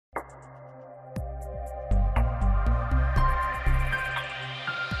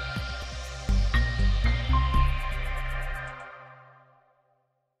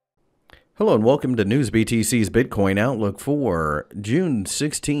Hello and welcome to NEWSBTC's Bitcoin Outlook for June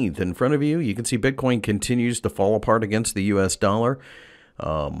 16th. In front of you, you can see Bitcoin continues to fall apart against the US dollar.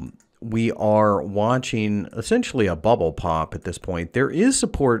 We are watching essentially a bubble pop at this point. There is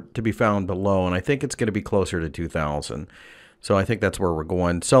support to be found below, and I think it's going to be closer to 2,000. So I think that's where we're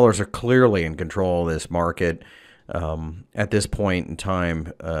going. Sellers are clearly in control of this market. At this point in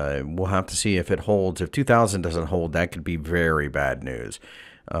time, we'll have to see if it holds. If 2,000 doesn't hold, that could be very bad news.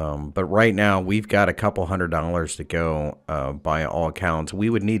 But right now, we've got a couple $100s to go by all accounts. We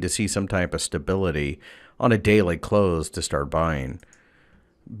would need to see some type of stability on a daily close to start buying.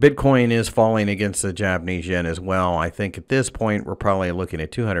 Bitcoin is falling against the Japanese yen as well. I think at this point, we're probably looking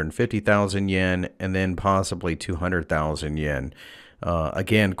at 250,000 yen and then possibly 200,000 yen.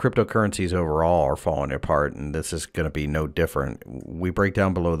 Again, cryptocurrencies overall are falling apart, and this is going to be no different. We break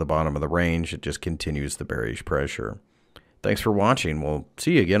down below the bottom of the range. It just continues the bearish pressure. Thanks for watching. We'll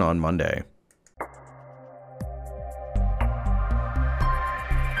see you again on Monday.